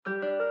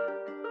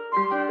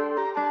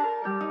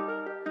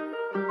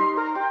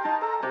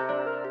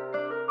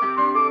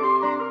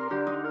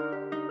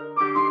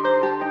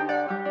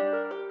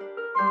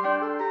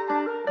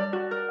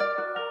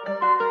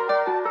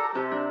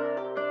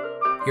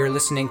You're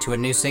listening to a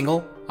new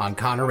single on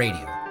Connor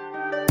Radio.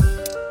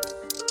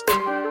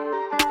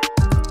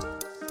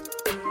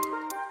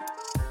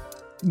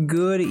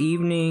 Good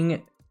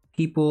evening,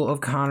 people of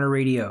Connor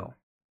Radio.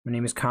 My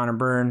name is Connor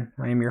Byrne.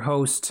 I am your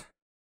host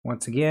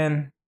once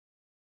again,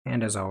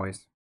 and as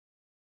always.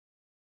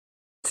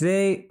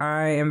 Today,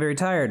 I am very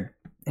tired,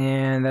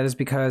 and that is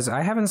because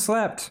I haven't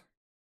slept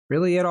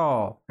really at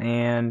all,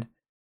 and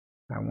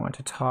I want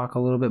to talk a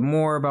little bit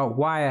more about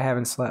why I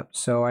haven't slept.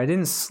 So I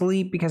didn't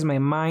sleep because my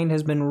mind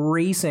has been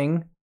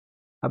racing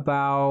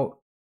about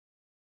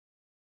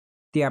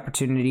the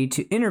opportunity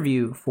to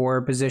interview for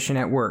a position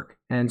at work.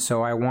 And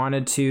so I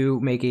wanted to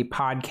make a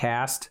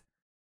podcast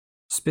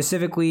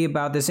specifically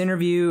about this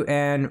interview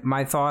and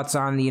my thoughts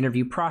on the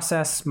interview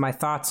process, my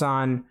thoughts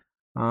on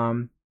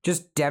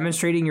just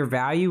demonstrating your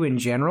value in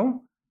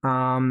general,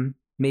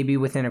 maybe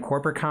within a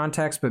corporate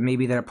context, but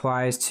maybe that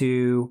applies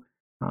to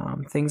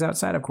things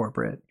outside of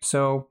corporate.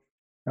 So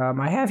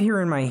I have here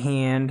in my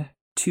hand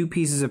 2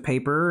 pieces of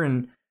paper,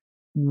 and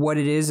what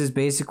it is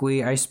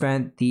basically I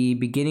spent the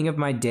beginning of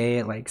my day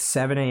at like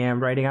 7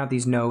 a.m. writing out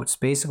these notes,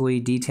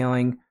 basically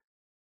detailing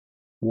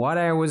what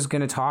I was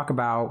going to talk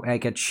about,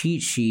 like a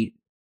cheat sheet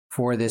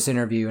for this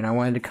interview. And I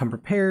wanted to come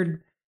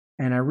prepared.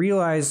 And I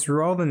realized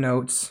through all the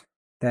notes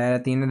that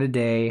at the end of the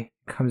day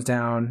comes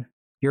down,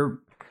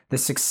 the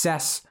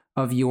success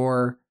of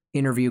your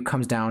interview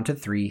comes down to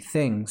 3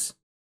 things.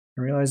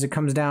 I realize it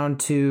comes down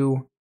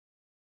to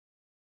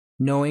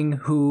knowing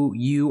who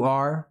you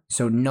are,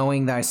 so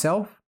knowing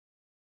thyself,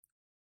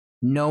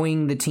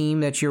 knowing the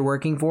team that you're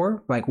working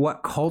for, like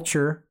what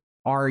culture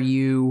are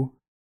you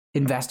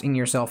investing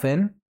yourself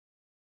in,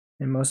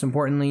 and most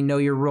importantly, know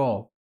your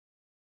role.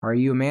 Are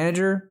you a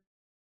manager?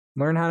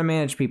 Learn how to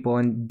manage people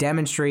and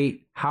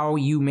demonstrate how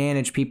you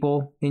manage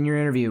people in your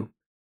interview.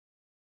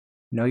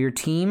 Know your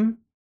team,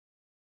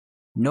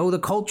 know the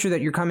culture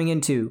that you're coming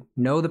into,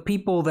 know the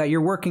people that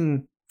you're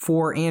working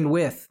for and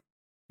with.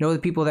 Know the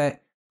people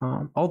that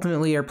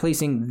ultimately are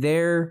placing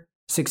their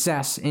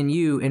success in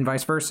you and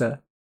vice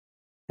versa.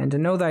 And to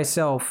know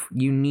thyself,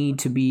 you need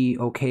to be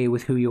okay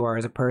with who you are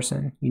as a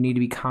person. You need to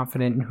be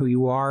confident in who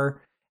you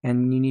are,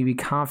 and you need to be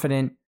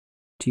confident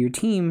to your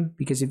team,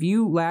 because if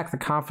you lack the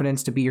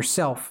confidence to be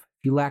yourself,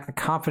 if you lack the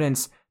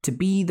confidence to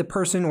be the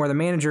person or the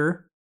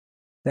manager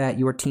that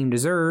your team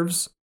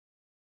deserves,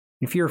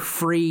 if you're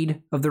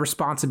afraid of the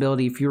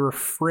responsibility, if you're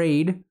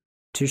afraid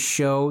to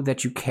show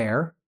that you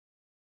care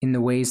in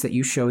the ways that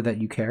you show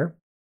that you care,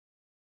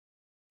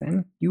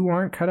 then you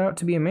aren't cut out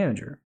to be a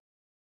manager.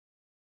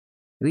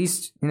 At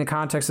least in the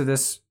context of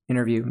this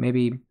interview.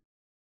 Maybe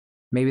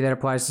that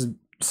applies to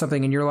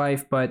something in your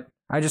life, but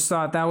I just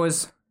thought that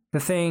was the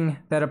thing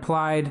that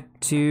applied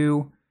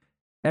to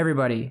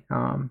everybody.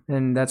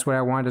 And that's what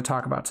I wanted to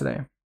talk about today.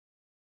 I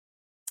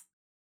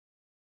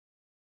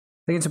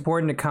think it's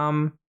important to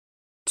come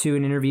to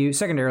an interview.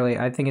 Secondarily,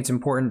 I think it's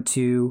important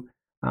to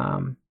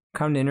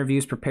come to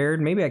interviews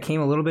prepared. Maybe I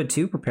came a little bit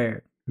too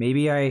prepared.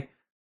 Maybe I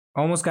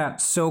almost got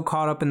so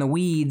caught up in the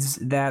weeds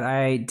that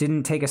I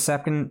didn't take a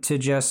second to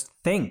just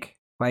think,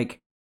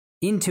 like,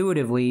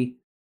 intuitively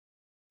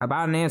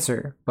about an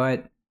answer. But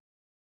at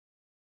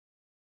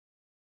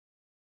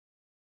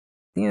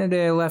the end of the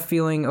day, I left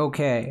feeling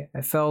okay.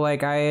 I felt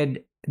like I had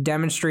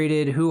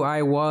demonstrated who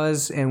I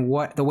was and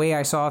what the way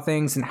I saw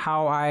things and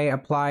how I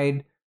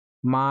applied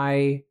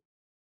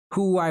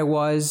who I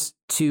was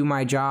to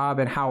my job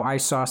and how I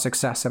saw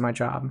success in my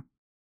job.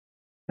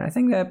 And I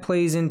think that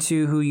plays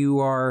into who you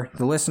are,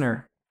 the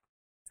listener.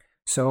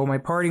 So my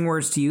parting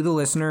words to you, the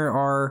listener,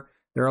 are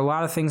there are a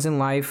lot of things in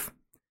life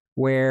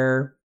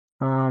where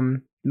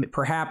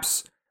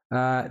perhaps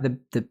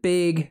the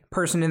big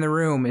person in the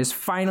room is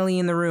finally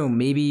in the room.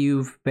 Maybe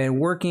you've been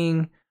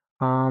working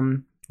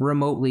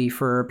remotely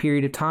for a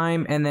period of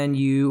time, and then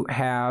you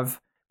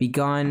have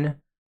begun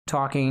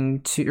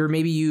talking to, or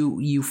maybe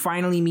you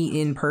finally meet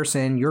in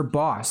person your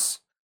boss,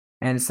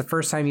 and it's the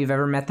first time you've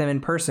ever met them in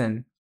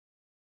person.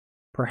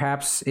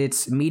 Perhaps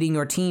it's meeting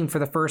your team for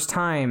the first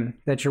time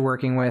that you're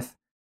working with,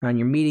 and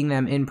you're meeting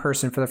them in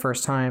person for the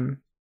first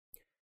time.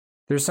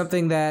 There's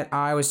something that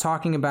I was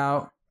talking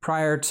about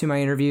prior to my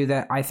interview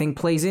that I think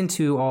plays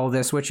into all of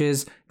this, which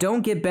is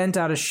don't get bent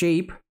out of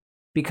shape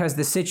because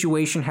the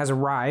situation has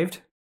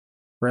arrived.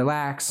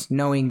 Relax,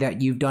 knowing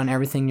that you've done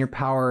everything in your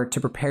power to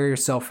prepare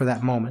yourself for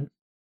that moment.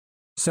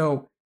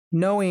 So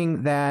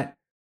knowing that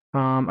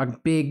a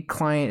big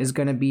client is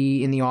going to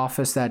be in the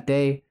office that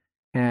day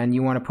and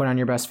you want to put on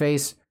your best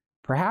face,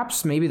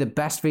 perhaps maybe the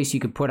best face you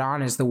could put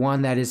on is the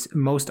one that is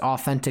most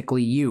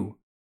authentically you.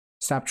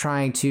 Stop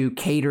trying to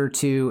cater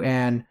to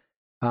and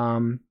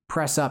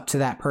press up to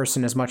that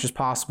person as much as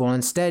possible.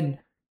 Instead,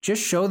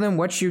 just show them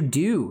what you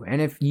do.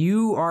 And if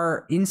you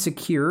are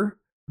insecure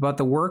about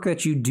the work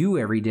that you do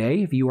every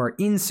day, if you are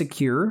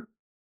insecure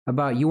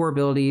about your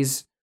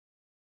abilities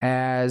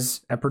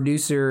as a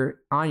producer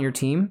on your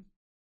team,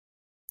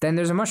 then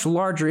there's a much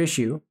larger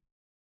issue.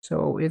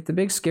 So if the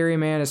big scary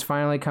man is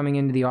finally coming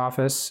into the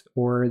office,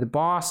 or the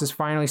boss is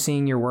finally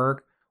seeing your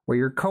work, or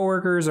your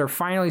coworkers are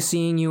finally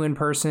seeing you in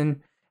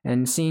person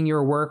and seeing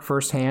your work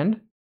firsthand,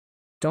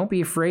 don't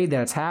be afraid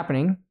that it's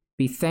happening.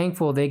 Be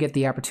thankful they get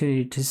the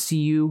opportunity to see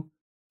you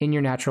in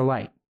your natural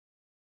light.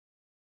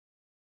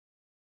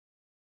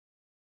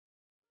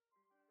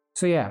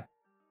 So yeah,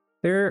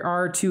 there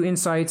are 2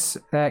 insights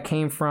that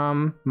came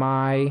from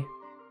my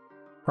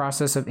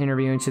process of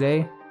interviewing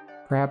today.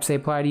 Perhaps they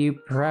apply to you,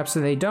 perhaps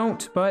they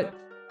don't, but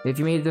if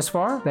you made it this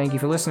far, thank you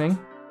for listening.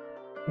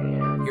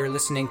 And You're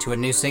listening to a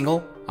new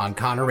single on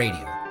Connor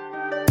Radio.